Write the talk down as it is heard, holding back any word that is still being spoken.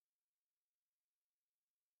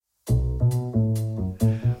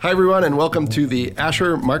Hi, everyone, and welcome to the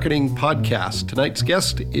Asher Marketing Podcast. Tonight's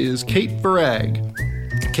guest is Kate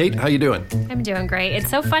Virag. Kate, how you doing? I'm doing great. It's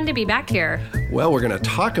so fun to be back here. Well, we're going to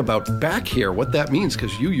talk about back here, what that means,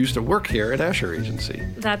 because you used to work here at Asher Agency.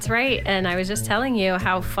 That's right. And I was just telling you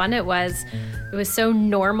how fun it was. It was so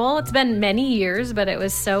normal. It's been many years, but it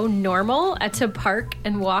was so normal to park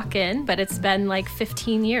and walk in. But it's been like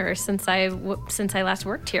 15 years since I last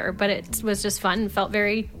worked here. But it was just fun. Felt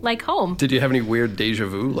very like home. Did you have any weird deja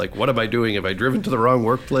vu? Like, what am I doing? Have I driven to the wrong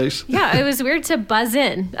workplace? Yeah, it was weird to buzz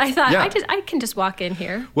in. I thought, Yeah. I can just walk in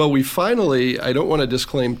here. Well, we finally, I don't want to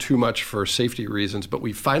disclaim too much for safety reasons, but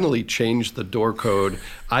we finally changed the door code.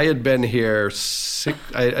 I had been here,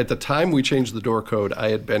 at the time we changed the door code,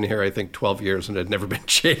 I had been here, I think, 12 years and it had never been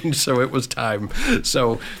changed, so it was time.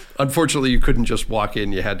 So unfortunately, you couldn't just walk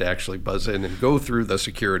in. You had to actually buzz in and go through the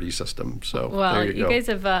security system. So well, there you go. Guys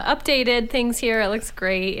have updated things here. It looks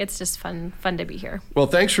great. It's just fun to be here. Well,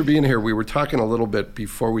 thanks for being here. We were talking a little bit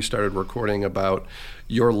before we started recording about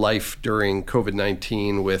your life during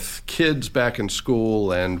COVID-19 with kids back in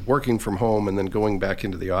school and working from home and then going back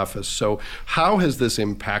into the office. So how has this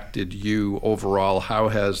impacted you overall? How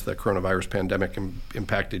has the coronavirus pandemic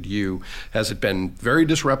impacted you? Has it been very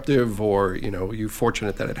disruptive, or, are you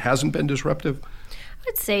fortunate that it hasn't been disruptive? I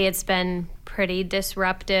would say it's been pretty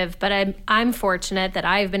disruptive, but I'm fortunate that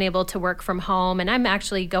I've been able to work from home, and I'm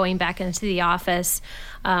actually going back into the office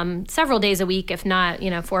several days a week, if not,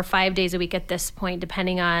 4 or 5 days a week at this point,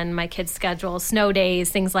 depending on my kids' schedule, snow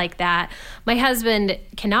days, things like that. My husband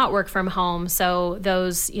cannot work from home, so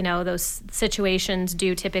those situations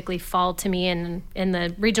do typically fall to me, and in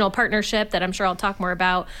the regional partnership that I'm sure I'll talk more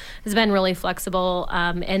about has been really flexible,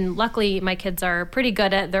 and luckily my kids are pretty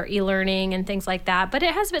good at their e-learning and things like that, but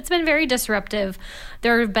it's been very disruptive.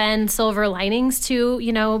 There have been silver linings to,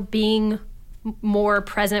 being more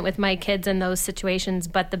present with my kids in those situations,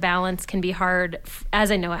 but the balance can be hard,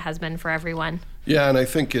 as I know it has been for everyone. Yeah, and I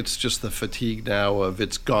think it's just the fatigue now of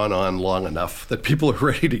it's gone on long enough that people are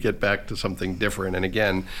ready to get back to something different. And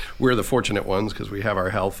again, we're the fortunate ones because we have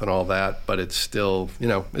our health and all that, but it's still,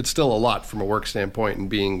 it's still a lot from a work standpoint, and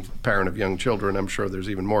being a parent of young children, I'm sure there's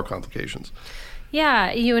even more complications.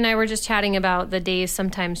 Yeah, you and I were just chatting about the days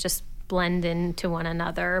sometimes just blend into one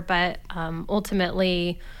another, but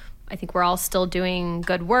ultimately, I think we're all still doing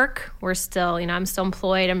good work. We're still, I'm still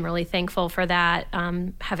employed. I'm really thankful for that.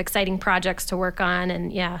 Have exciting projects to work on,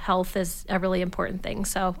 and health is a really important thing.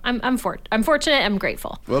 So I'm fortunate. I'm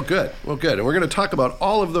grateful. Well, good. And we're going to talk about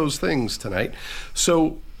all of those things tonight.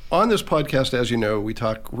 So on this podcast, as you know, we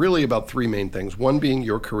talk really about three main things. One being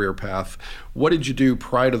your career path. What did you do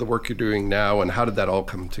prior to the work you're doing now, and how did that all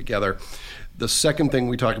come together? The second thing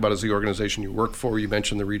we talk about is the organization you work for. You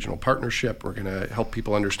mentioned the regional partnership. We're going to help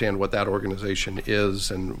people understand what that organization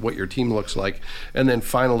is and what your team looks like. And then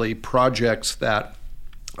finally, projects that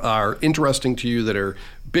are interesting to you, that are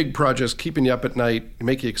big projects, keeping you up at night,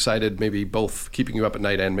 make you excited, maybe both keeping you up at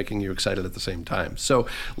night and making you excited at the same time. So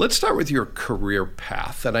let's start with your career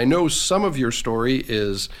path. And I know some of your story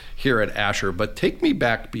is here at Asher, but take me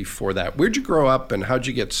back before that. Where'd you grow up, and how'd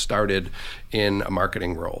you get started in a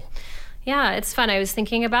marketing role? Yeah, it's fun. I was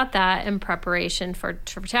thinking about that in preparation for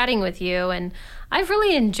chatting with you, and I've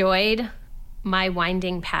really enjoyed my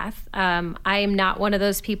winding path. I am not one of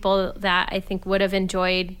those people that I think would have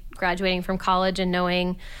enjoyed graduating from college and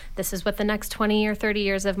knowing this is what the next 20 or 30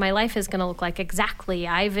 years of my life is going to look like exactly.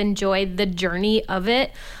 I've enjoyed the journey of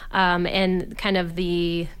it, and kind of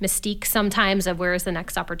the mystique sometimes of where is the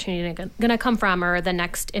next opportunity going to come from, or the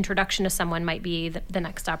next introduction to someone might be the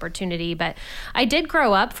next opportunity. But I did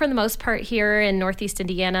grow up for the most part here in Northeast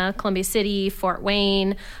Indiana, Columbia City, Fort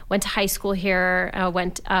Wayne, went to high school here,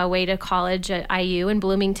 went away to college at IU in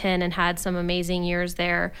Bloomington and had some amazing years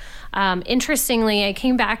there. Interestingly, I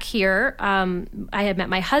came back here. I had met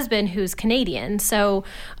my husband, who's Canadian. So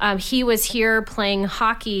he was here playing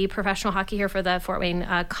hockey, professional hockey here for the Fort Wayne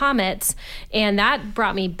Comets. And that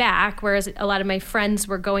brought me back, whereas a lot of my friends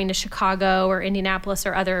were going to Chicago or Indianapolis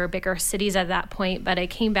or other bigger cities at that point. But I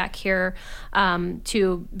came back here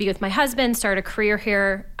to be with my husband, start a career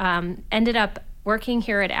here, ended up working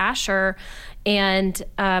here at Asher, and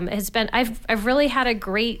I've really had a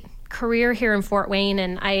great career here in Fort Wayne,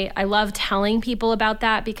 and I love telling people about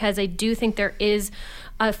that because I do think there is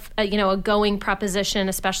a going proposition,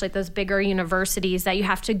 especially at those bigger universities, that you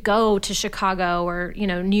have to go to Chicago or,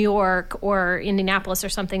 New York or Indianapolis or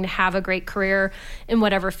something to have a great career in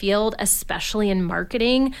whatever field, especially in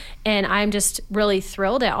marketing. And I'm just really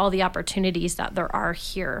thrilled at all the opportunities that there are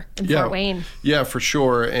here in Fort Wayne. Yeah, for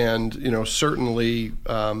sure. And, certainly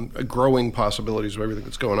growing possibilities of everything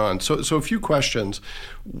that's going on. So a few questions.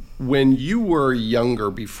 When you were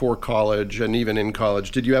younger, before college and even in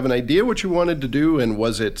college, did you have an idea what you wanted to do? And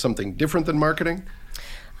was it something different than marketing?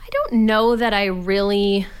 I don't know that I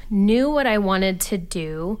really knew what I wanted to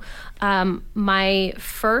do. My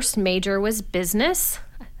first major was business.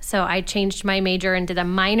 So I changed my major and did a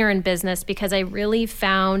minor in business because I really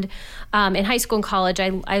found in high school and college,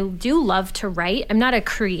 I do love to write. I'm not a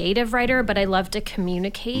creative writer, but I love to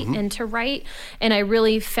communicate and to write. And I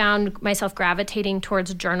really found myself gravitating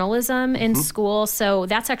towards journalism in school. So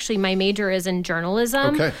that's actually my major is in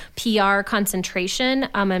journalism, PR concentration,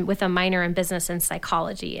 and with a minor in business and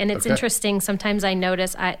psychology. And it's interesting. Sometimes I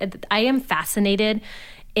notice I am fascinated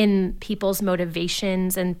in people's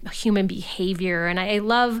motivations and human behavior. And I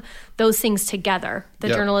love those things together, the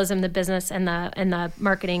journalism, the business, and the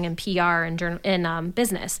marketing and PR and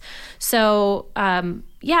business. So,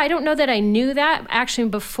 I don't know that I knew that. Actually,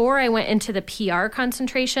 before I went into the PR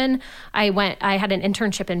concentration, I had an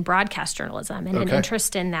internship in broadcast journalism and an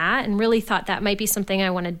interest in that, and really thought that might be something I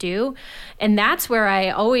want to do. And that's where I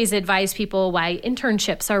always advise people why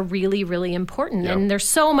internships are really, really important. And they're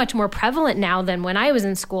so much more prevalent now than when I was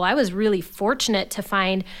in school. I was really fortunate to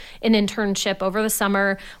find an internship over the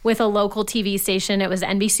summer with a local TV station. It was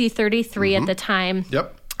NBC 33 at the time.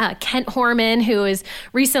 Kent Horman, who is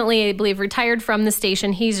recently, I believe, retired from the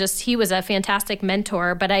station. He was a fantastic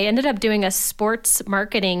mentor, but I ended up doing a sports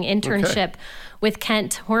marketing internship with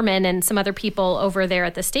Kent Horman and some other people over there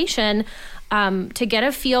at the station to get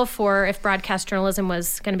a feel for if broadcast journalism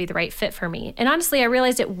was going to be the right fit for me. And honestly, I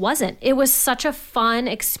realized it wasn't. It was such a fun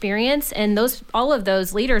experience, and all of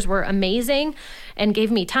those leaders were amazing and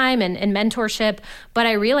gave me time and mentorship, but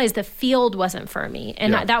I realized the field wasn't for me.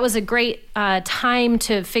 And that was a great time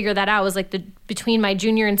to figure that out. It was like between my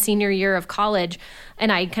junior and senior year of college,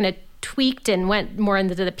 and I kind of tweaked and went more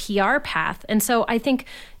into the PR path. And so I think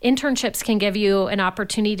internships can give you an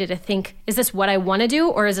opportunity to think, is this what I want to do,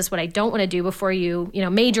 or is this what I don't want to do, before you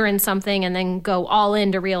major in something and then go all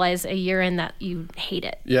in to realize a year in that you hate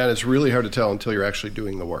it. Yeah, and it's really hard to tell until you're actually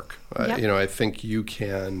doing the work. I think you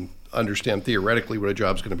can understand theoretically what a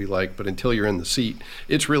job's going to be like, but until you're in the seat,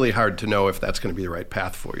 it's really hard to know if that's going to be the right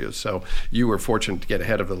path for you. So you were fortunate to get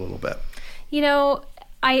ahead of it a little bit.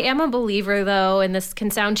 I am a believer, though, and this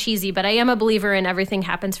can sound cheesy, but I am a believer in everything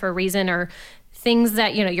happens for a reason, or things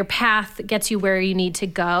that, your path gets you where you need to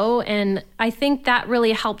go. And I think that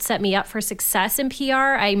really helped set me up for success in PR.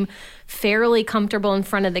 I'm fairly comfortable in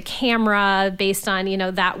front of the camera based on,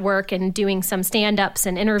 that work and doing some stand-ups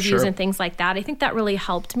and interviews and things like that. I think that really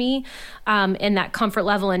helped me in that comfort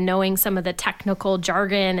level and knowing some of the technical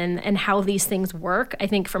jargon and how these things work. I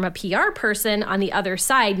think from a PR person on the other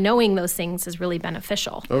side, knowing those things is really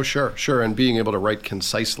beneficial. Oh, sure. And being able to write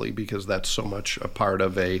concisely, because that's so much a part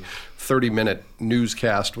of a 30-minute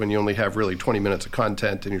newscast when you only have really 20 minutes of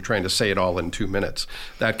content and you're trying to say it all in 2 minutes.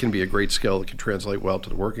 That can be a great skill that can translate well to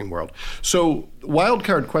the working world. So, wild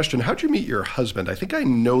card question, how'd you meet your husband? I think I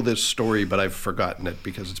know this story, but I've forgotten it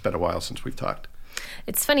because it's been a while since we've talked.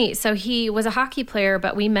 It's funny. So he was a hockey player,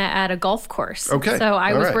 but we met at a golf course. Okay. So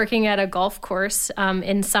I was working at a golf course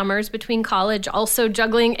in summers between college, also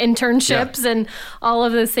juggling internships and all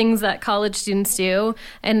of those things that college students do.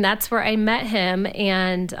 And that's where I met him.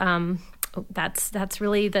 And that's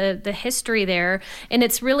really the history there. And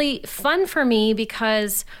it's really fun for me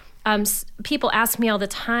because people ask me all the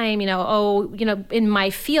time, in my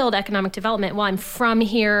field, economic development, well, I'm from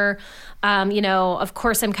here. Of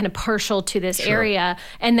course, I'm kind of partial to this area,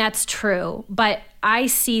 and that's true. But I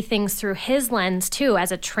see things through his lens, too,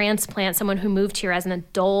 as a transplant, someone who moved here as an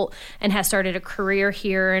adult and has started a career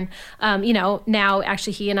here. And, now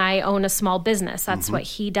actually he and I own a small business. That's what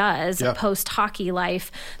he does, post-hockey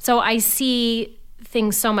life. So I see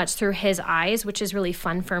things so much through his eyes, which is really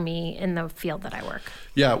fun for me in the field that I work.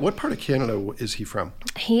 Yeah. What part of Canada is he from?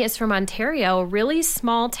 He is from Ontario, a really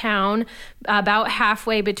small town, about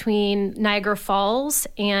halfway between Niagara Falls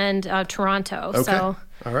and Toronto. Okay. So,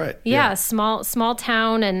 all right. Yeah, small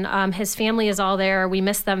town, and his family is all there. We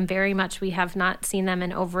miss them very much. We have not seen them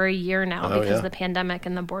in over a year now because of the pandemic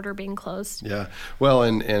and the border being closed. Yeah. Well,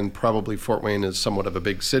 and probably Fort Wayne is somewhat of a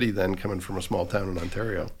big city then, coming from a small town in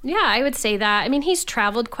Ontario. Yeah, I would say that. I mean, he's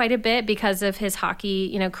traveled quite a bit because of his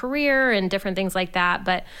hockey, career and different things like that.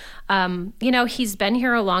 But He's been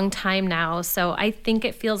here a long time now, so I think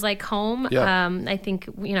it feels like home. Yeah. I think,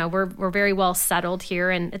 we're very well settled here,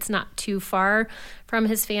 and it's not too far from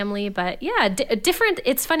his family. But yeah, different.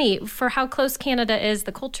 It's funny, for how close Canada is,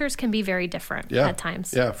 the cultures can be very different at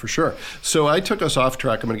times. Yeah, for sure. So I took us off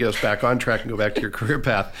track. I'm going to get us back on track and go back to your career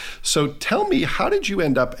path. So tell me, how did you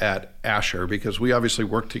end up at Asher? Because we obviously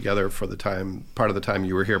worked together for part of the time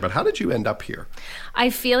you were here, but how did you end up here? I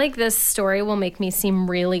feel like this story will make me seem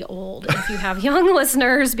really old if you have young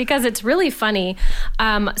listeners, because it's really funny.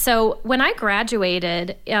 So when I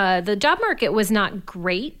graduated, the job market was not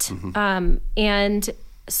great. And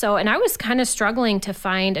I was kind of struggling to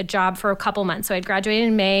find a job for a couple months. So I'd graduated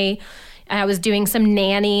in May. I was doing some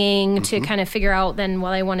nannying to kind of figure out then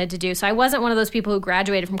what I wanted to do. So I wasn't one of those people who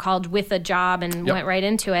graduated from college with a job and went right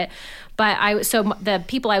into it. But the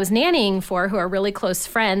people I was nannying for, who are really close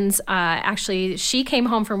friends, actually, she came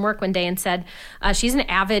home from work one day and said, she's an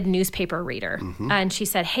avid newspaper reader. And she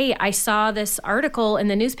said, hey, I saw this article in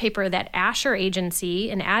the newspaper that Asher Agency,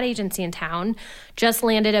 an ad agency in town, just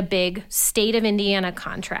landed a big state of Indiana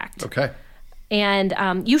contract. Okay. And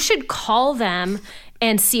you should call them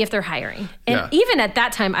and see if they're hiring. And even at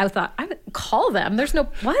that time, I thought, I would call them. There's no,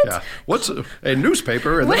 what? Yeah. What's a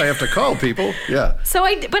newspaper? And then I have to call people. Yeah. So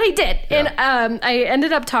I did. Yeah. And I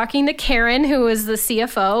ended up talking to Karen, who was the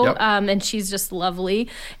CFO, and she's just lovely.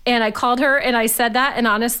 And I called her and I said that. And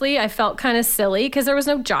honestly, I felt kind of silly because there was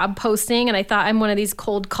no job posting. And I thought, I'm one of these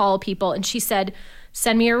cold call people. And she said,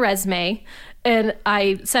 send me your resume. And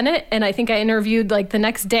I sent it, and I think I interviewed like the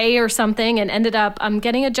next day or something, and ended up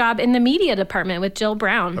getting a job in the media department with Jill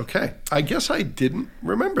Brown. Okay. I guess I didn't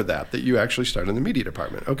remember that you actually started in the media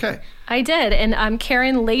department. Okay. I did. And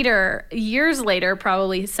Karen later, years later,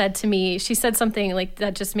 probably said to me, she said something like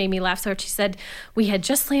that just made me laugh so hard. She said, we had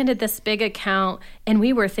just landed this big account, and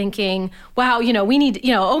we were thinking, wow, we need,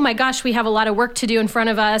 oh my gosh, we have a lot of work to do in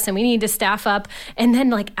front of us, and we need to staff up. And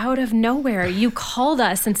then like out of nowhere, you called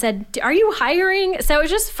us and said, are you hiring? So it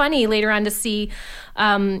was just funny later on to see,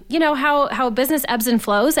 how business ebbs and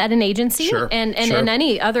flows at an agency and in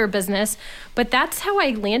any other business. But that's how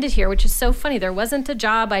I landed here, which is so funny. There wasn't a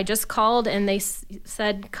job. I just called and they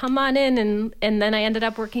said, come on in. And then I ended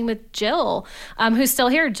up working with Jill, who's still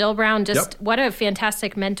here. Jill Brown, what a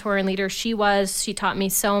fantastic mentor and leader she was. She taught me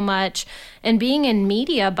so much. And being in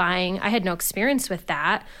media buying, I had no experience with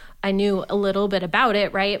that. I knew a little bit about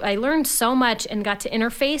it, right? I learned so much and got to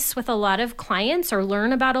interface with a lot of clients or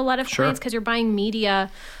learn about a lot of clients because you're buying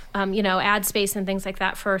media, ad space and things like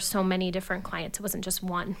that for so many different clients. It wasn't just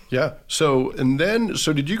one. Yeah. So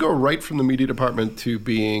did you go right from the media department to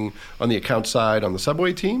being on the account side on the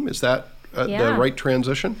Subway team? Is that the right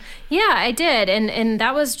transition? Yeah, I did. And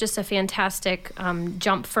that was just a fantastic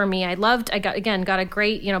jump for me. I got a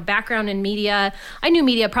great, background in media. I knew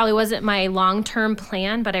media probably wasn't my long-term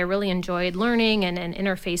plan, but I really enjoyed learning and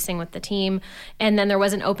interfacing with the team. And then there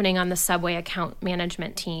was an opening on the Subway account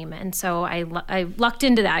management team. And so I lucked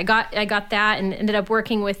into that. I got that and ended up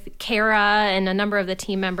working with Kara and a number of the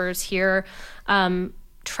team members here,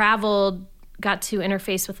 traveled, got to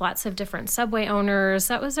interface with lots of different Subway owners.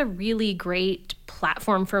 That was a really great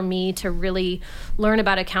platform for me to really learn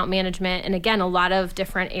about account management. And again, a lot of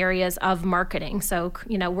different areas of marketing. So,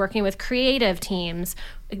 working with creative teams,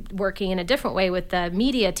 working in a different way with the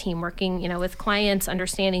media team, working, with clients,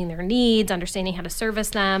 understanding their needs, understanding how to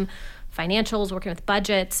service them, financials, working with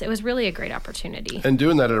budgets. It was really a great opportunity. And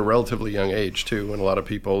doing that at a relatively young age, too, when a lot of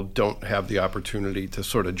people don't have the opportunity to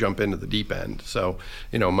sort of jump into the deep end. So,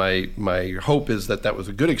 my hope is that was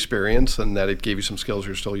a good experience and that it gave you some skills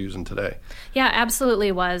you're still using today. Yeah,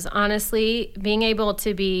 absolutely was. Honestly, being able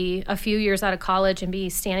to be a few years out of college and be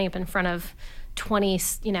standing up in front of 20,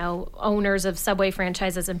 owners of Subway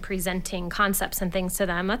franchises and presenting concepts and things to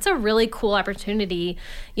them. That's a really cool opportunity,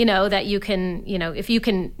 that you can, if you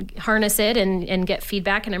can harness it and get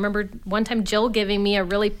feedback. And I remember one time Jill giving me a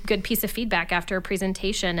really good piece of feedback after a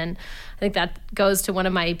presentation. And I think that goes to one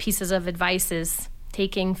of my pieces of advice is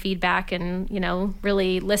taking feedback and,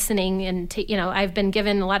 really listening. And, I've been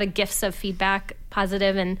given a lot of gifts of feedback,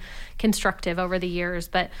 positive and constructive over the years,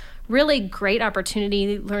 but really great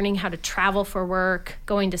opportunity learning how to travel for work,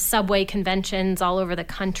 going to Subway conventions all over the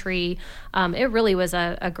country. It really was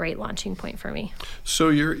a great launching point for me. So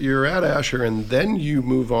you're at Asher, and then you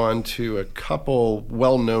move on to a couple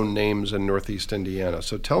well-known names in Northeast Indiana.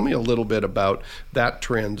 So tell me a little bit about that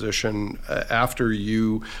transition after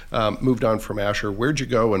you moved on from Asher. Where'd you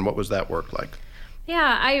go, and what was that work like?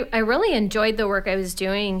 Yeah, I really enjoyed the work I was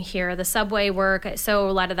doing here, the subway work. So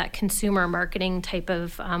a lot of that consumer marketing type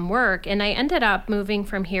of work. And I ended up moving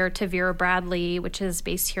from here to Vera Bradley, which is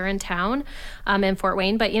based here in town in Fort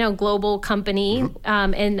Wayne, but, global company.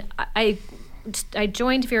 And I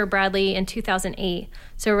joined Vera Bradley in 2008.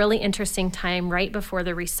 So a really interesting time right before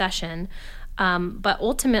the recession. But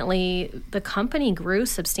ultimately, the company grew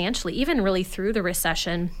substantially, even really through the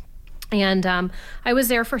recession. And I was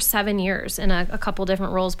there for 7 years in a couple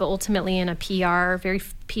different roles, but ultimately in a very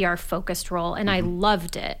PR-focused role, and I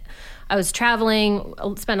loved it. I was traveling,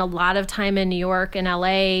 spent a lot of time in New York and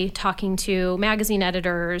LA talking to magazine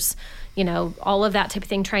editors, all of that type of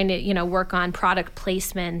thing, trying to, work on product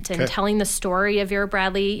placement and telling the story of Vera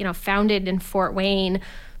Bradley, founded in Fort Wayne,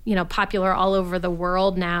 popular all over the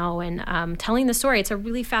world now, and telling the story. It's a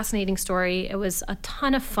really fascinating story. It was a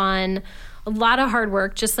ton of fun. A lot of hard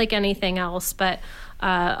work, just like anything else, but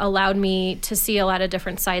allowed me to see a lot of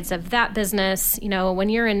different sides of that business. When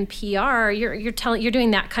you're in PR, you're doing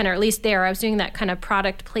that kind of, or at least there, I was doing that kind of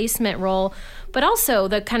product placement role, but also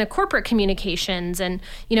the kind of corporate communications and,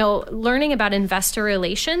 learning about investor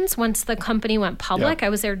relations once the company went public. Yeah. I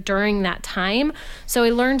was there during that time. So I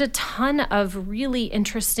learned a ton of really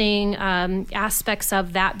interesting aspects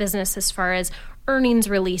of that business as far as earnings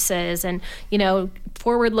releases and,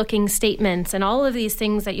 forward-looking statements and all of these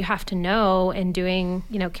things that you have to know in doing,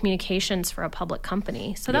 communications for a public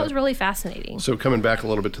company. So that was really fascinating. So coming back a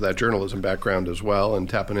little bit to that journalism background as well and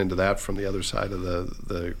tapping into that from the other side of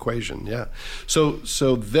the equation. Yeah. So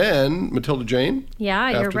then Matilda Jane?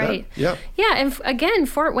 Yeah, you're right. That? Yeah. Yeah. And again,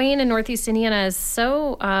 Fort Wayne in Northeast Indiana is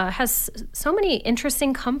has so many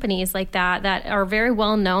interesting companies like that are very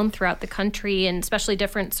well known throughout the country, and especially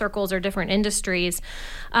different circles or different industries.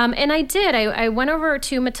 And I went over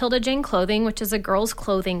to Matilda Jane Clothing, which is a girls'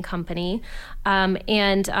 clothing company,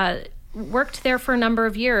 and worked there for a number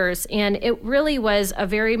of years. And it really was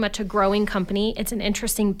very much a growing company. It's an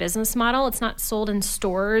interesting business model. It's not sold in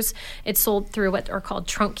stores. It's sold through what are called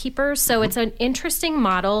trunk keepers. So it's an interesting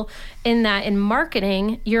model in that in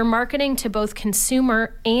marketing, you're marketing to both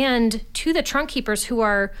consumer and to the trunk keepers who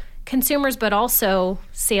are consumers, but also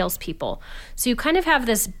salespeople. So you kind of have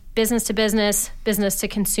this business to business, business to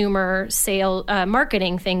consumer sale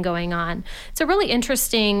marketing thing going on. It's a really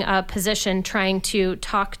interesting position trying to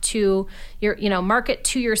talk to your, market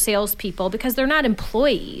to your salespeople because they're not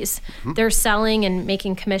employees. Mm-hmm. They're selling and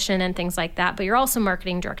making commission and things like that, but you're also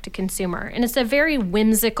marketing direct to consumer. And it's a very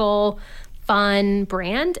whimsical, fun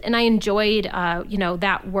brand. And I enjoyed,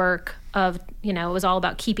 that work of, it was all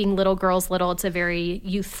about keeping little girls little. It's a very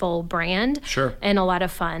youthful brand. Sure. And a lot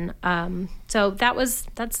of fun. So that was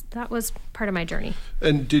part of my journey.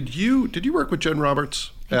 And did you work with Jen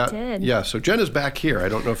Roberts? I did. Yeah, so Jen is back here. I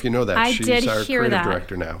don't know if you know that. She's our creative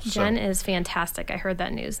director now. Jen is fantastic. I heard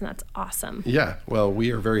that news, and that's awesome. Yeah, well,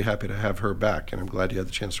 we are very happy to have her back, and I'm glad you had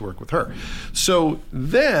the chance to work with her. So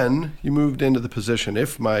then you moved into the position,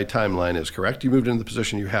 if my timeline is correct, you moved into the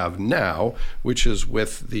position you have now, which is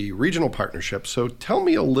with the regional partnership. So tell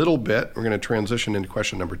me a little bit, we're going to transition into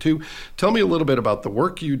question number 2. Tell me a little bit about the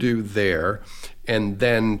work you do there, and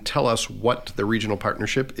then tell us what the regional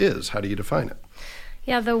partnership is. How do you define it?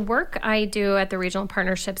 Yeah, the work I do at the regional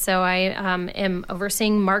partnership, so I am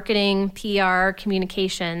overseeing marketing, PR,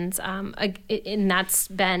 communications, and that's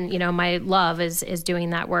been, my love is doing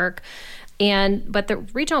that work. But the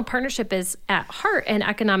regional partnership is at heart an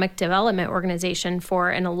economic development organization for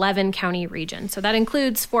an 11-county region. So that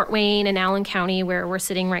includes Fort Wayne and Allen County, where we're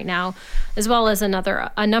sitting right now, as well as a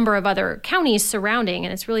number of other counties surrounding.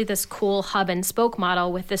 And it's really this cool hub and spoke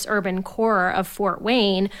model with this urban core of Fort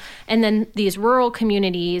Wayne, and then these rural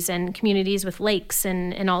communities and communities with lakes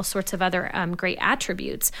and all sorts of other great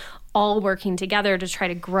attributes, all working together to try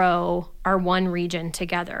to grow our one region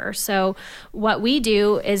together. So what we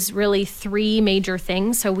do is really 3 major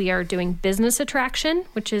things. So we are doing business attraction,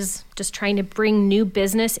 which is just trying to bring new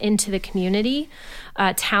business into the community.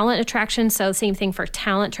 Talent attraction, so same thing for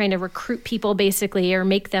talent, trying to recruit people basically or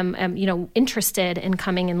make them interested in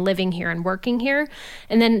coming and living here and working here.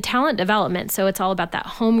 And then talent development, so it's all about that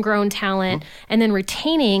homegrown talent and then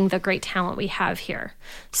retaining the great talent we have here.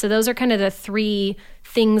 So those are kind of the 3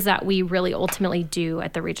 things that we really ultimately do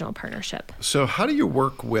at the regional partnership. So how do you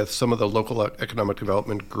work with some of the local economic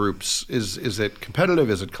development groups? Is it competitive?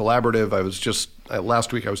 Is it collaborative? I was just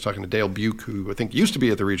last week I was talking to Dale Buke, who I think used to be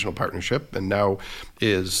at the regional partnership and now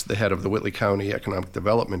is the head of the Whitley County Economic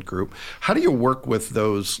Development Group. How do you work with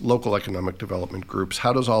those local economic development groups?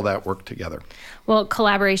 How does all that work together? Well,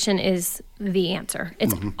 collaboration is the answer.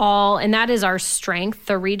 It's all, and that is our strength.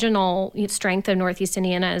 The regional strength of Northeast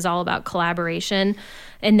Indiana is all about collaboration.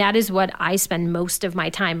 And that is what I spend most of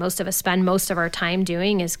my time. Most of us spend most of our time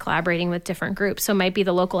doing is collaborating with different groups. So it might be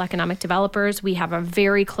the local economic developers. We have a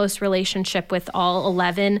very close relationship with all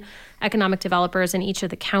 11 economic developers in each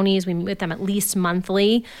of the counties. We meet with them at least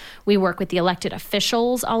monthly. We work with the elected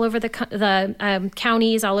officials all over the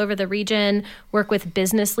counties, all over the region, work with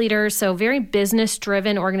business leaders. So very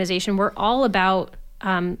business-driven organization. We're all about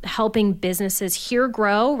helping businesses here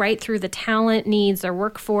grow, right, through the talent needs, their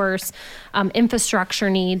workforce, infrastructure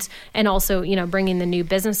needs, and also, bringing the new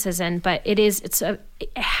businesses in. But it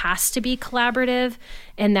has to be collaborative,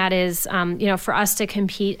 and that is, for us to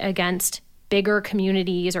compete against bigger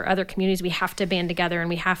communities or other communities, we have to band together and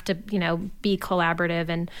we have to, be collaborative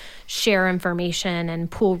and share information and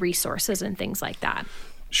pool resources and things like that.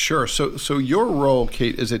 Sure. So your role,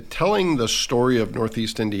 Kate, is it telling the story of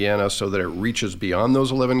Northeast Indiana so that it reaches beyond those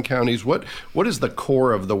 11 counties? What is the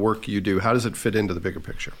core of the work you do? How does it fit into the bigger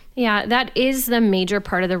picture? Yeah, that is the major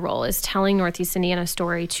part of the role, is telling Northeast Indiana's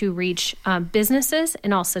story to reach businesses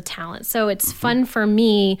and also talent. So it's fun for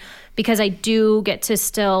me because I do get to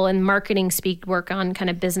still, in marketing speak, work on kind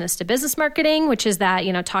of business to business marketing, which is that,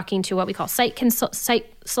 talking to what we call site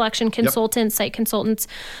selection consultants, site consultants.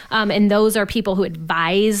 And those are people who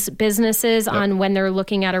advise businesses on when they're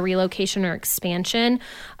looking at a relocation or expansion.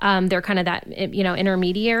 They're kind of that,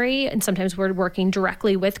 intermediary. And sometimes we're working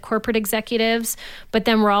directly with corporate executives. But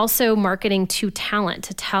then we're also marketing to talent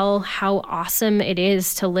to tell how awesome it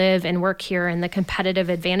is to live and work here and the competitive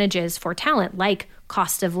advantages for talent, like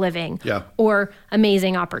cost of living or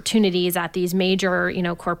amazing opportunities at these major,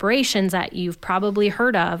 corporations that you've probably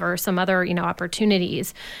heard of, or some other,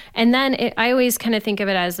 opportunities. And then I always kind of think of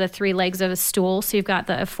it as the three legs of a stool. So you've got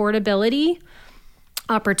the affordability,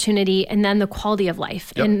 opportunity, and then the quality of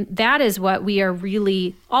life. And that is what we are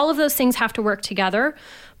really, all of those things have to work together,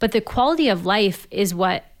 but the quality of life is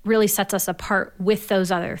what really sets us apart with those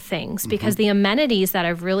other things, because the amenities that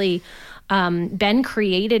have really been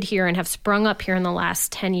created here and have sprung up here in the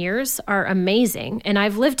last 10 years are amazing. And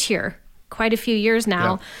I've lived here quite a few years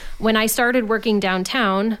now. When I started working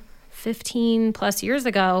downtown 15 plus years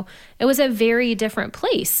ago, it was a very different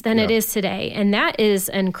place than it is today. And that is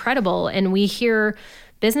incredible. And we hear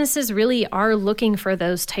businesses really are looking for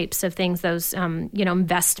those types of things, those,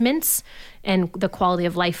 investments and the quality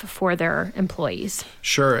of life for their employees.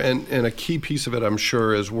 Sure. And a key piece of it, I'm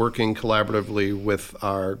sure, is working collaboratively with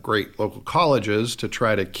our great local colleges to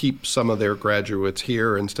try to keep some of their graduates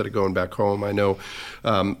here instead of going back home. I know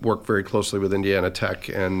work very closely with Indiana Tech,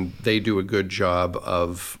 and they do a good job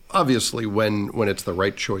of, obviously, when it's the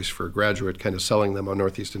right choice for a graduate, kind of selling them on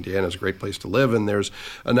Northeast Indiana is a great place to live. And there's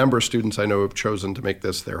a number of students I know who have chosen to make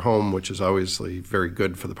this their home, which is obviously very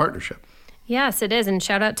good for the partnership. Yes, it is. And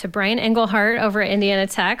shout out to Brian Engelhardt over at Indiana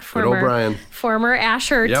Tech, former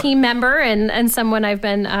Asher team member and someone I've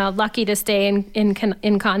been lucky to stay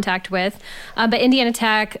in contact with. But Indiana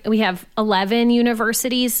Tech, we have 11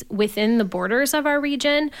 universities within the borders of our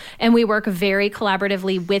region, and we work very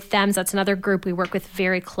collaboratively with them. So that's another group we work with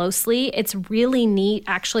very closely. It's really neat.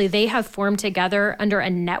 Actually, they have formed together under a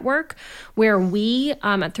network where we,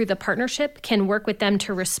 through the partnership, can work with them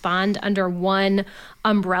to respond under one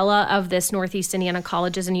umbrella of this Northeast Indiana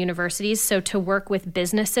colleges and universities. So to work with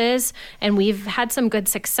businesses, and we've had some good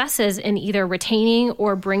successes in either retaining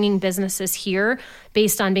or bringing businesses here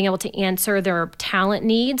based on being able to answer their talent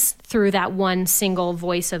needs through that one single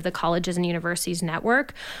voice of the colleges and universities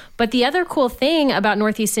network. But the other cool thing about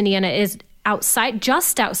Northeast Indiana is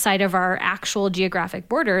just outside of our actual geographic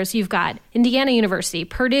borders, you've got Indiana University,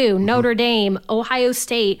 Purdue, Notre Dame, Ohio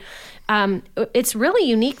State. It's really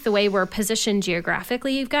unique the way we're positioned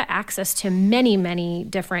geographically. You've got access to many, many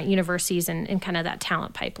different universities and kind of that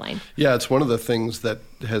talent pipeline. Yeah, it's one of the things that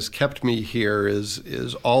has kept me here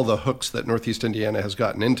is all the hooks that Northeast Indiana has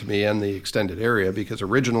gotten into me and the extended area, because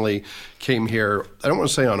originally came here, I don't want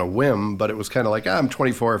to say on a whim, but it was kind of like, I'm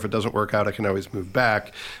 24. If it doesn't work out, I can always move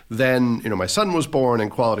back. Then, my son was born and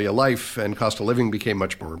quality of life and cost of living became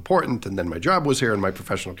much more important. And then my job was here and my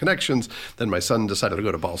professional connections. Then my son decided to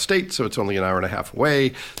go to Ball State, so it's only an hour and a half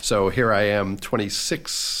away. So here I am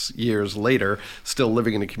 26 years later, still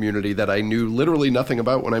living in a community that I knew literally nothing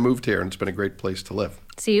about when I moved here. And it's been a great place to live.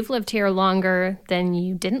 So you've lived here longer than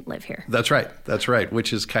you didn't live here. That's right,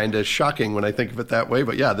 which is kind of shocking when I think of it that way.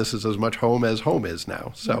 But yeah, this is as much home as home is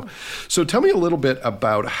now. So tell me a little bit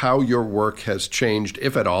about how your work has changed,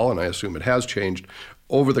 if at all, and I assume it has changed,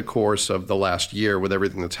 over the course of the last year with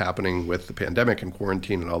everything that's happening with the pandemic and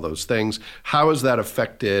quarantine and all those things. How has that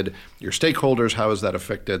affected your stakeholders? How has that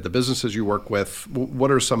affected the businesses you work with?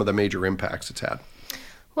 What are some of the major impacts it's had?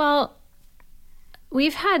 Well,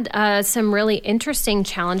 we've had some really interesting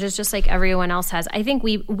challenges, just like everyone else has. I think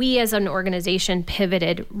we as an organization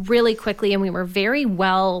pivoted really quickly, and we were very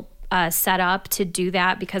well set up to do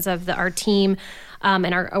that because of our team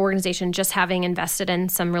and our organization just having invested in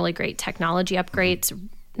some really great technology upgrades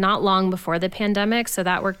not long before the pandemic. So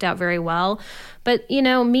that worked out very well. But,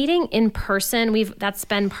 meeting in person, that's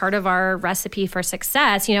been part of our recipe for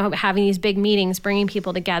success, having these big meetings, bringing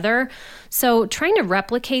people together. So trying to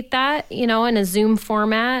replicate that, in a Zoom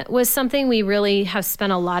format was something we really have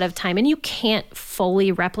spent a lot of time, and you can't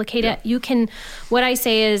fully replicate it. You can, what I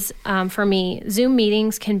say is, for me, Zoom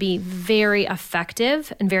meetings can be very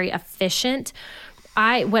effective and very efficient.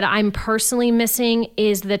 What I'm personally missing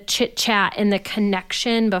is the chit chat and the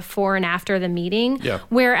connection before and after the meeting,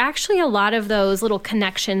 where actually a lot of those little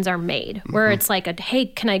connections are made, where it's like hey,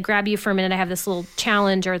 can I grab you for a minute? I have this little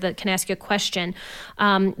challenge, or can I ask you a question?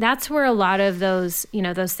 That's where a lot of those,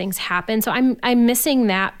 those things happen. So I'm missing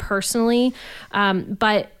that personally.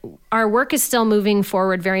 But our work is still moving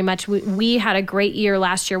forward very much. We had a great year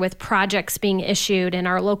last year with projects being issued, and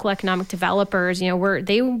our local economic developers,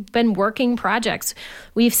 they've been working projects.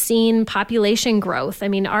 We've seen population growth. I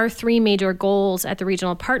mean, our three major goals at the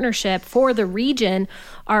regional partnership for the region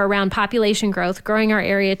are around population growth, growing our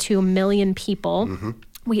area to 1 million people.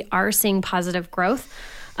 We are seeing positive growth.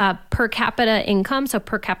 Per capita income, so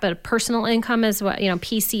per capita personal income is what,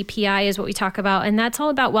 PCPI is what we talk about, and that's all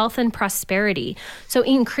about wealth and prosperity. So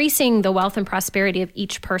increasing the wealth and prosperity of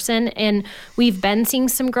each person, and we've been seeing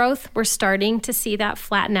some growth. We're starting to see that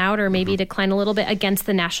flatten out or maybe decline a little bit against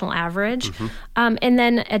the national average. And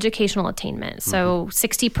then educational attainment. So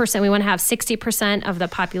 60%, we want to have 60% of the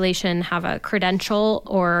population have a credential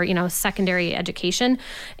or, secondary education.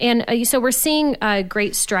 And so we're seeing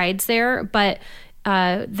great strides there, but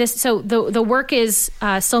the work is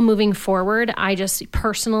still moving forward. I just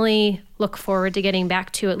personally look forward to getting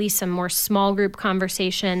back to at least some more small group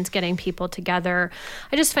conversations, getting people together.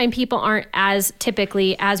 I just find people aren't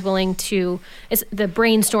typically as willing to, the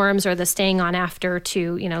brainstorms or the staying on after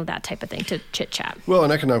to, that type of thing, to chit chat. Well,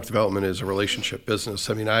 and economic development is a relationship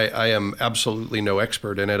business. I mean, I am absolutely no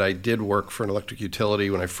expert in it. I did work for an electric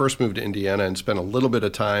utility when I first moved to Indiana and spent a little bit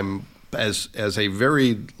of time as a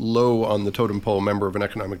very low on the totem pole member of an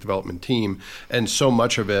economic development team. And so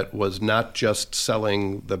much of it was not just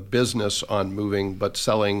selling the business on moving, but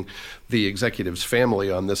selling the executive's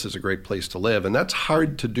family on this is a great place to live. And that's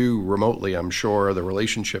hard to do remotely, I'm sure. The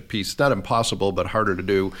relationship piece, not impossible, but harder to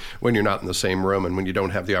do when you're not in the same room and when you don't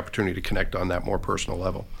have the opportunity to connect on that more personal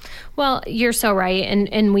level. Well, you're so right.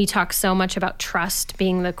 And we talk so much about trust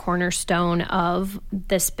being the cornerstone of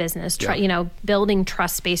this business, building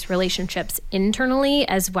trust-based relationships internally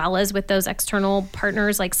as well as with those external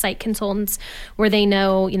partners like site consultants, where they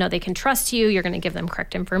know, they can trust you, you're going to give them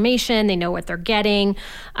correct information, they know what they're getting.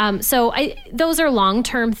 So those are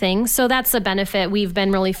long-term things. So that's the benefit. We've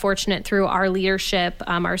been really fortunate through our leadership.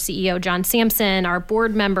 Our CEO, John Sampson, our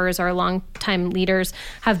board members, our longtime leaders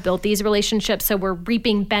have built these relationships. So we're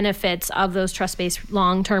reaping benefits of those trust-based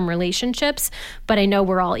long-term relationships. But I know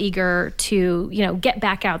we're all eager to, get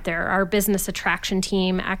back out there. Our business attraction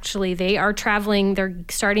team, actually, they are traveling. They're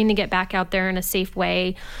starting to get back out there in a safe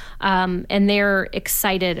way. And they're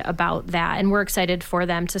excited about that. And we're excited for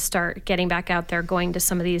them to start getting back out there, going to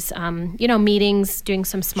some of these, meetings, doing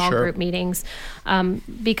some small group meetings,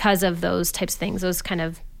 because of those types of things, those kind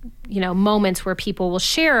of, moments where people will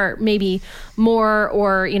share maybe more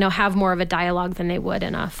or, have more of a dialogue than they would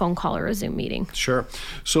in a phone call or a Zoom meeting. Sure.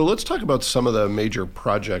 So let's talk about some of the major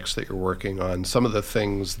projects that you're working on, some of the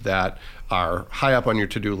things that are high up on your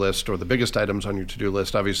to-do list or the biggest items on your to-do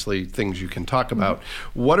list, obviously things you can talk about.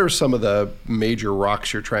 What are some of the major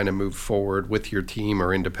rocks you're trying to move forward with your team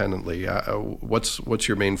or independently? What's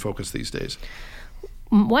your main focus these days?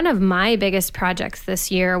 One of my biggest projects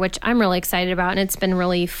this year, which I'm really excited about, and it's been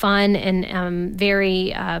really fun and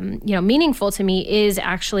very meaningful to me, is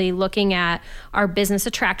actually looking at our business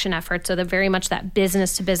attraction efforts. So very much that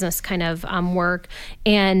business to business kind of work,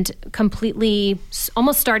 and completely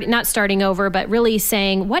almost not starting over, but really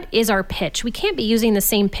saying, what is our pitch? We can't be using the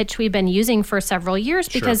same pitch we've been using for several years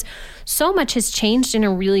because so much has changed in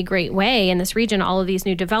a really great way in this region. All of these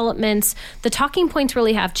new developments, the talking points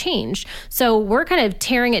really have changed. So we're kind of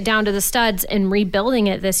tearing it down to the studs and rebuilding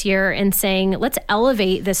it this year and saying, let's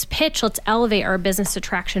elevate this pitch. Let's elevate our business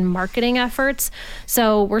attraction marketing efforts.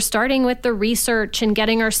 So we're starting with the research and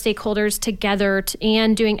getting our stakeholders together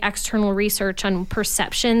and doing external research on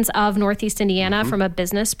perceptions of Northeast Indiana from a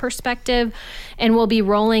business perspective. And we'll be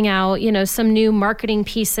rolling out, some new marketing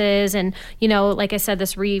pieces and, like I said,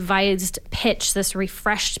 this revised pitch, this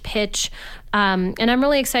refreshed pitch. And I'm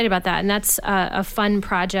really excited about that. And that's a fun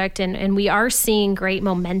project. And we are seeing great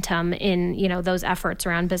momentum in, those efforts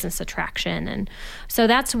around business attraction. And so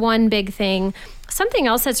that's one big thing. Something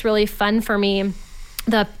else that's really fun for me,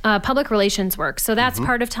 the public relations work. So that's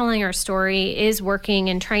part of telling our story, is working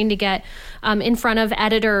and trying to get in front of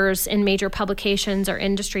editors in major publications or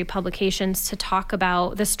industry publications to talk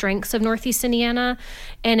about the strengths of Northeast Indiana.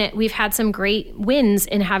 And we've had some great wins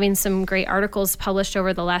in having some great articles published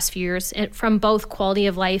over the last few years from both quality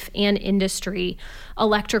of life and industry.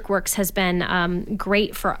 Electric Works has been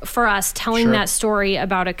great for us, telling that story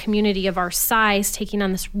about a community of our size taking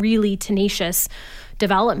on this really tenacious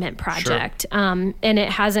development project. And it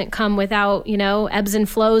hasn't come without, ebbs and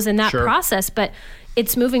flows in that process, but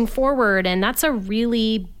it's moving forward. And that's a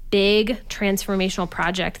really big transformational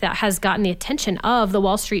project that has gotten the attention of the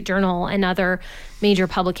Wall Street Journal and other major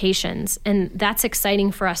publications. And that's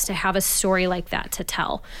exciting for us to have a story like that to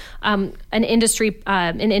tell. An industry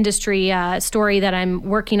story that I'm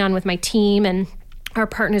working on with my team and our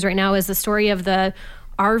partners right now is the story of the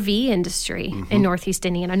RV industry in Northeast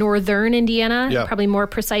Indiana, Northern Indiana, probably more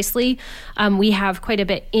precisely. We have quite a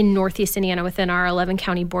bit in Northeast Indiana within our 11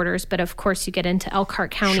 county borders, but of course you get into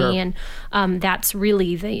Elkhart County and that's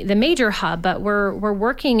really the major hub. But we're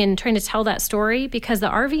working and trying to tell that story because the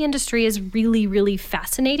RV industry is really, really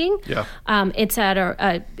fascinating.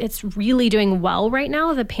 It's really doing well right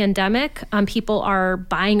now. The pandemic, people are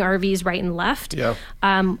buying RVs right and left.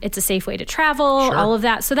 It's a safe way to travel, all of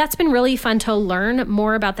that. So that's been really fun to learn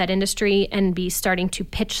more about that industry and be starting to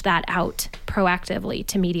pitch that out proactively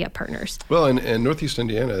to media partners. Well, and Northeast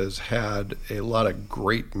Indiana has had a lot of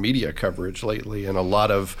great media coverage lately and a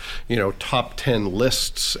lot of, top 10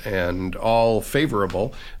 lists and all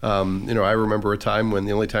favorable. I remember a time when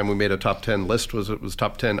the only time we made a top 10 list was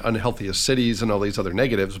top 10 unhealthiest cities and all these other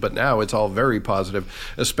negatives, but now it's all very positive,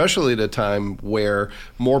 especially at a time where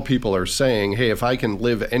more people are saying, hey, if I can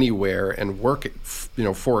live anywhere and work,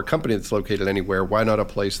 for a company that's located anywhere, why not a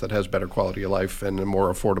place that has better quality of life and a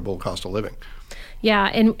more affordable cost of living? Yeah,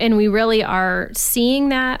 and we really are seeing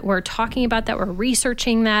that. We're talking about that. We're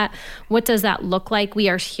researching that. What does that look like? We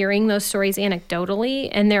are hearing those stories anecdotally,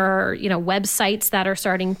 and there are websites that are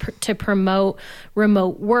starting to promote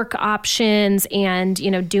remote work options and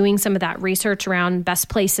doing some of that research around best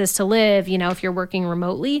places to live. If you're working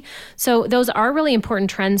remotely, so those are really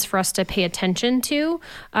important trends for us to pay attention to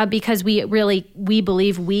because we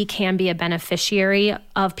believe we can be a beneficiary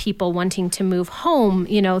of people wanting to move home.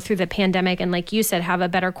 Through the pandemic, and like you said, have a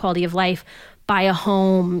better quality of life, buy a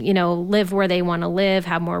home, live where they want to live,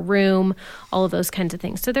 have more room, all of those kinds of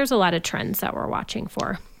things. So there's a lot of trends that we're watching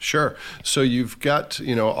for. Sure. So you've got,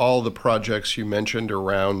 all the projects you mentioned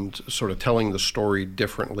around sort of telling the story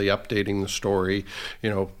differently, updating the story,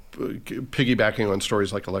 piggybacking on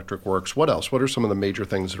stories like Electric Works. What else? What are some of the major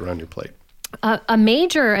things that are on your plate? A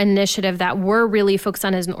major initiative that we're really focused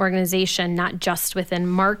on as an organization, not just within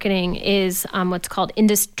marketing, is what's called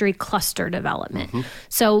industry cluster development.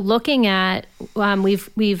 So looking at,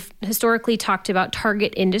 we've historically talked about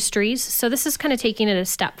target industries. So this is kind of taking it a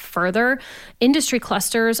step further. Industry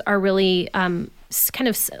clusters are really kind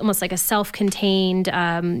of almost like a self-contained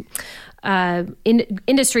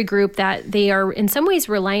industry group that they are in some ways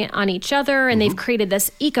reliant on each other, and they've created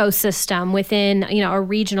this ecosystem within a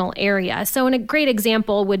regional area. So a great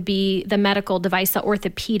example would be the medical device, the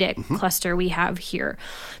orthopedic cluster we have here.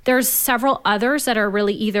 There's several others that are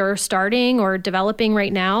really either starting or developing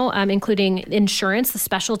right now, including insurance, the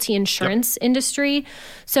specialty insurance industry.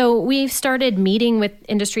 So we've started meeting with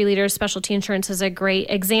industry leaders. Specialty insurance is a great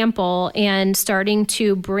example, and starting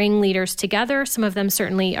to bring leaders together. Some of them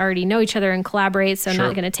certainly already know each other and collaborate, so I'm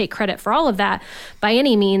not going to take credit for all of that by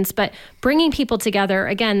any means, but bringing people together,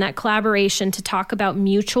 again, that collaboration to talk about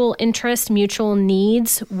mutual interest, mutual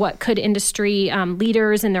needs. What could industry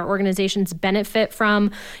leaders and their organizations benefit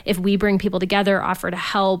from if we bring people together, offer to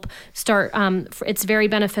help, start, it's very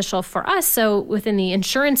beneficial for us. So within the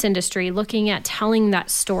insurance industry, looking at telling that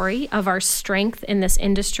story of our strength in this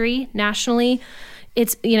industry nationally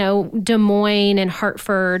it's, Des Moines and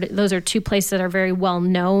Hartford, those are two places that are very well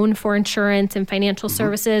known for insurance and financial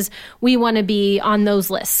services. We want to be on those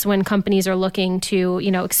lists when companies are looking to,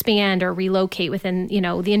 expand or relocate within,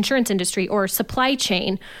 the insurance industry or supply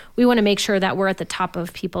chain. We want to make sure that we're at the top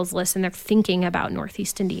of people's lists and they're thinking about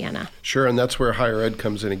Northeast Indiana. Sure, and that's where higher ed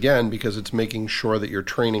comes in again, because it's making sure that you're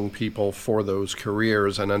training people for those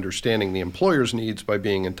careers and understanding the employer's needs by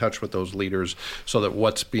being in touch with those leaders so that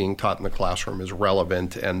what's being taught in the classroom is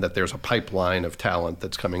relevant and that there's a pipeline of talent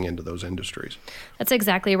that's coming into those industries. That's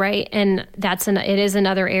exactly right. And it is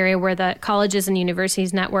another area where the colleges and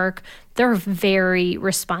universities network, they're very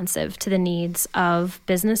responsive to the needs of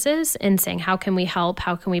businesses and saying, how can we help?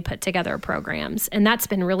 How can we put together programs? And that's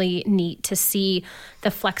been really neat to see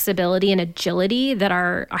the flexibility and agility that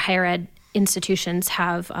our higher ed institutions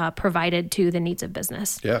have provided to the needs of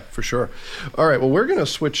business. Yeah, for sure. All right, well, we're going to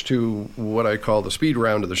switch to what I call the speed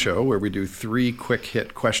round of the show, where we do 3 quick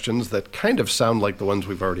hit questions that kind of sound like the ones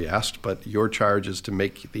we've already asked, but your charge is to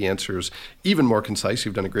make the answers even more concise.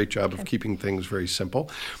 You've done a great job of keeping things very simple.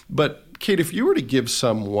 But Kate, if you were to give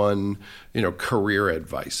someone, career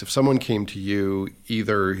advice, if someone came to you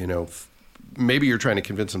either, maybe you're trying to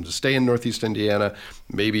convince them to stay in Northeast Indiana,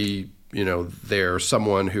 maybe they're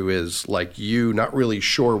someone who is like you, not really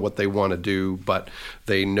sure what they want to do, but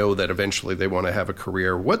they know that eventually they want to have a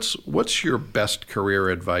career. What's your best career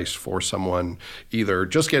advice for someone either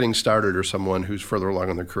just getting started or someone who's further along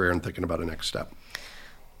in their career and thinking about a next step?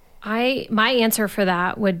 My answer for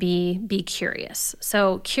that would be curious.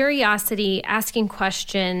 So curiosity, asking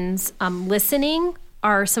questions, listening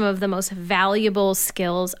are some of the most valuable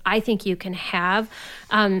skills I think you can have.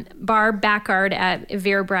 Barb Backard at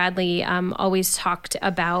Vera Bradley always talked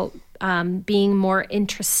about being more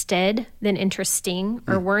interested than interesting,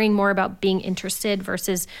 or worrying more about being interested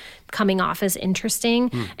versus coming off as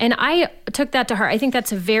interesting. And I took that to heart. I think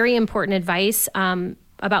that's a very important advice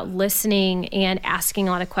about listening and asking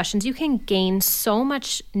a lot of questions. You can gain so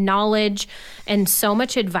much knowledge and so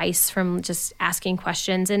much advice from just asking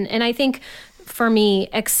questions. And I think for me,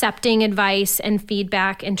 accepting advice and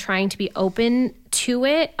feedback and trying to be open to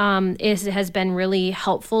it has been really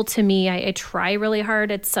helpful to me. I try really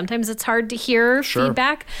hard. Sometimes it's hard to hear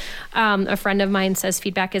feedback. A friend of mine says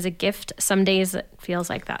feedback is a gift. Some days it feels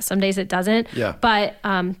like that. Some days it doesn't. Yeah. But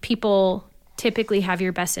people typically have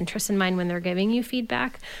your best interest in mind when they're giving you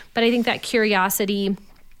feedback. But I think that curiosity,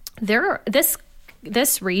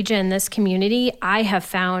 this region, this community, I have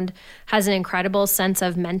found has an incredible sense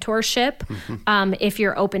of mentorship if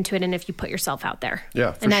you're open to it and if you put yourself out there.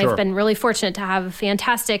 Yeah, for and sure. I've been really fortunate to have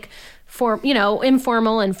fantastic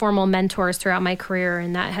informal and formal mentors throughout my career,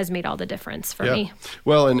 and that has made all the difference for me.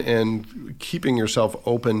 Well, and keeping yourself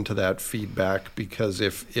open to that feedback, because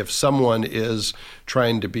if someone is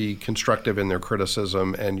trying to be constructive in their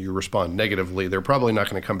criticism and you respond negatively, they're probably not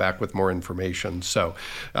going to come back with more information. So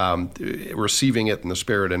receiving it in the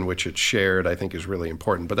spirit in which it's shared, I think, is really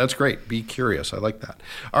important. But that's great. Be curious. I like that.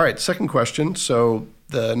 All right, second question. So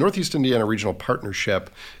the Northeast Indiana Regional Partnership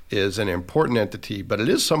is an important entity, but it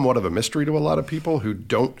is somewhat of a mystery to a lot of people who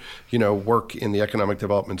don't, work in the economic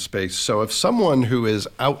development space. So if someone who is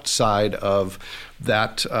outside of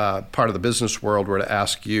that part of the business world were to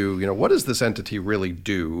ask you, what does this entity really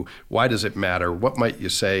do? Why does it matter? What might you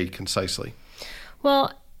say concisely?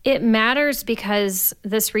 Well, it matters because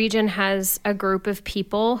this region has a group of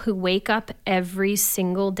people who wake up every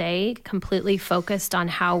single day completely focused on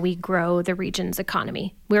how we grow the region's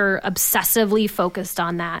economy. We're obsessively focused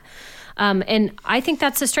on that. And I think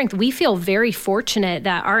that's a strength. We feel very fortunate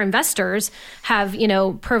that our investors have,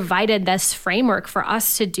 provided this framework for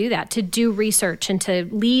us to do that, to do research and to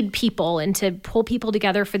lead people and to pull people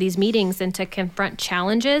together for these meetings and to confront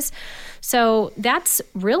challenges. So that's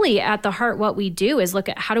really at the heart what we do is look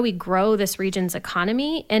at how do we grow this region's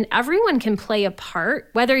economy, and everyone can play a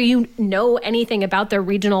part, whether you know anything about the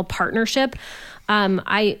regional partnership.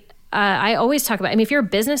 I always talk about, if you're a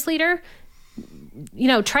business leader,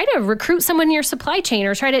 try to recruit someone in your supply chain,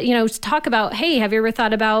 or try to, talk about, hey, have you ever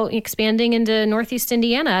thought about expanding into Northeast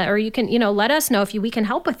Indiana? Or you can, let us know if we can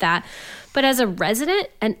help with that. But as a resident,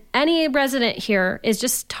 and any resident here is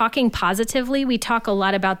just talking positively. We talk a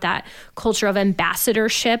lot about that culture of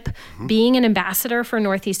ambassadorship, being an ambassador for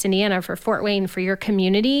Northeast Indiana, for Fort Wayne, for your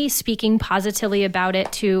community, speaking positively about it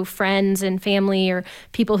to friends and family or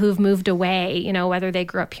people who've moved away, whether they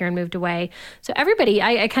grew up here and moved away. So everybody,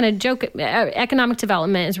 I kind of joke, economic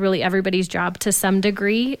development is really everybody's job to some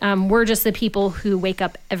degree. We're just the people who wake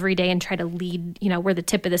up every day and try to lead, we're the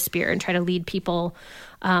tip of the spear and try to lead people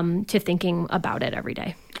to thinking about it every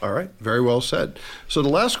day. All right. Very well said. So the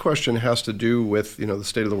last question has to do with, the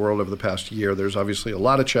state of the world over the past year. There's obviously a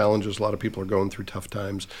lot of challenges. A lot of people are going through tough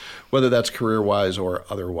times, whether that's career-wise or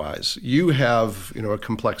otherwise. You have, a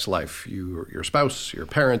complex life. You're a spouse, you're a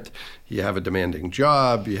parent, you have a demanding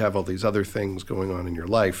job, you have all these other things going on in your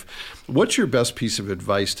life. What's your best piece of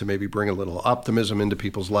advice to maybe bring a little optimism into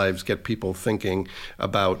people's lives, get people thinking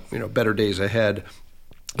about, better days ahead?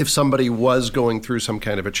 If somebody was going through some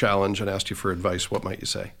kind of a challenge and asked you for advice, what might you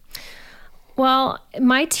say? Well,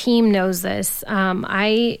 my team knows this.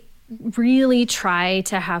 I really try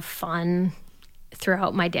to have fun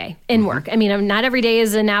throughout my day in work. I mean, not every day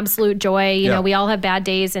is an absolute joy. You know, we all have bad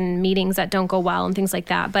days and meetings that don't go well and things like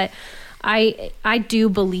that. But I do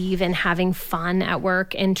believe in having fun at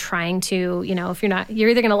work and trying to, if you're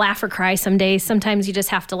either going to laugh or cry some days. Sometimes you just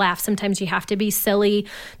have to laugh. Sometimes you have to be silly.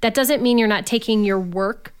 That doesn't mean you're not taking your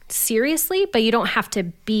work seriously, but you don't have to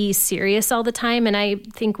be serious all the time. And I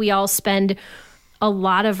think we all spend a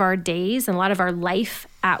lot of our days and a lot of our life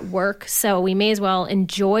at work. So we may as well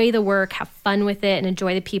enjoy the work, have fun with it, and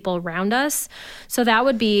enjoy the people around us. So that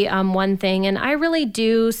would be one thing. And I really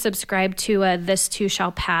do subscribe to a this too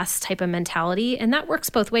shall pass type of mentality. And that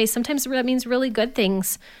works both ways. Sometimes that means really good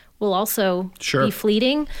things will also be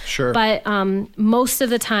fleeting. Sure. But most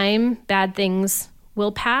of the time, bad things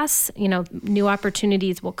will pass. New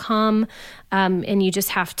opportunities will come. And you just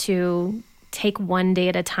have to take one day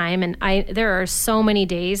at a time. And there are so many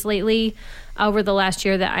days lately over the last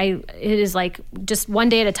year that it is like just one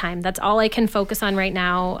day at a time. That's all I can focus on right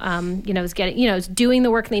now. Is getting, is doing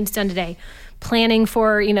the work that needs done today, planning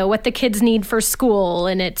for, what the kids need for school.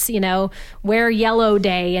 And it's, wear yellow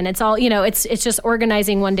day. And it's all, it's just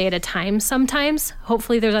organizing one day at a time. Sometimes,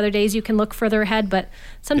 hopefully there's other days you can look further ahead, but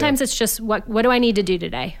sometimes it's just what do I need to do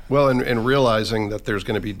today? Well, and realizing that there's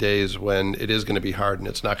going to be days when it is going to be hard and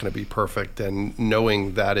it's not going to be perfect, and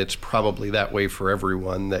knowing that it's probably that way for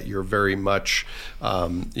everyone, that you're very much,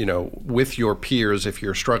 with your peers if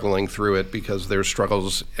you're struggling through it, because there's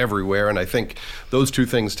struggles everywhere. And I think those two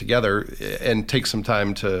things together, and take some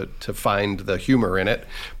time to find the humor in it,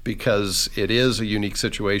 because it is a unique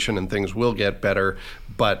situation and things will get better,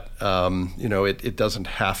 but it doesn't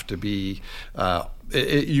have to be.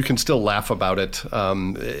 You can still laugh about it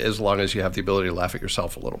as long as you have the ability to laugh at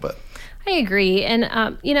yourself a little bit. I agree. And,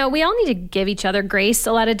 we all need to give each other grace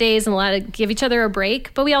a lot of days and give each other a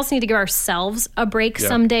break, but we also need to give ourselves a break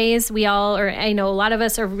some days. I know a lot of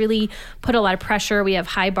us are really put a lot of pressure. We have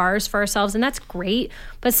high bars for ourselves, and that's great.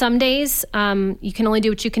 But some days you can only do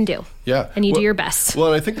what you can do. Yeah. And you do your best. Well,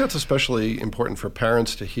 and I think that's especially important for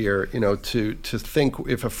parents to hear, to think,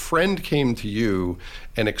 if a friend came to you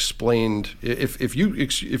and explained, if you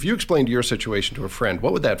explained your situation to a friend,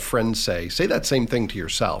 what would that friend say? Say that same thing to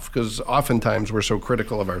yourself, because oftentimes we're so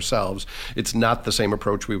critical of ourselves. It's not the same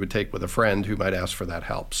approach we would take with a friend who might ask for that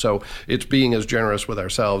help. So it's being as generous with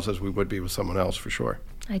ourselves as we would be with someone else, for sure.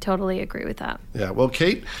 I totally agree with that. Yeah. Well,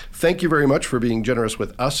 Kate, thank you very much for being generous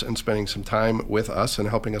with us and spending some time with us and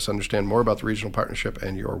helping us understand more about the regional partnership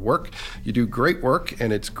and your work. You do great work,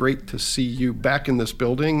 and it's great to see you back in this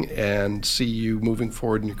building and see you moving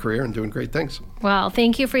forward in your career and doing great things. Well,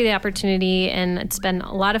 thank you for the opportunity, and it's been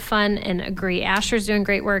a lot of fun, and agree. Asher's doing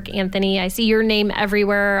great work. Anthony, I see your name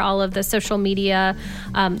everywhere, all of the social media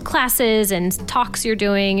classes and talks you're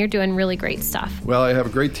doing. You're doing really great stuff. Well, I have a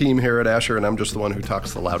great team here at Asher, and I'm just the one who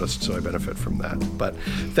talks the loudest, so I benefit from that. But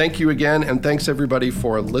thank you again, and thanks everybody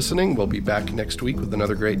for listening. We'll be back next week with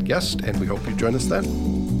another great guest, and we hope you join us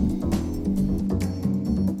then.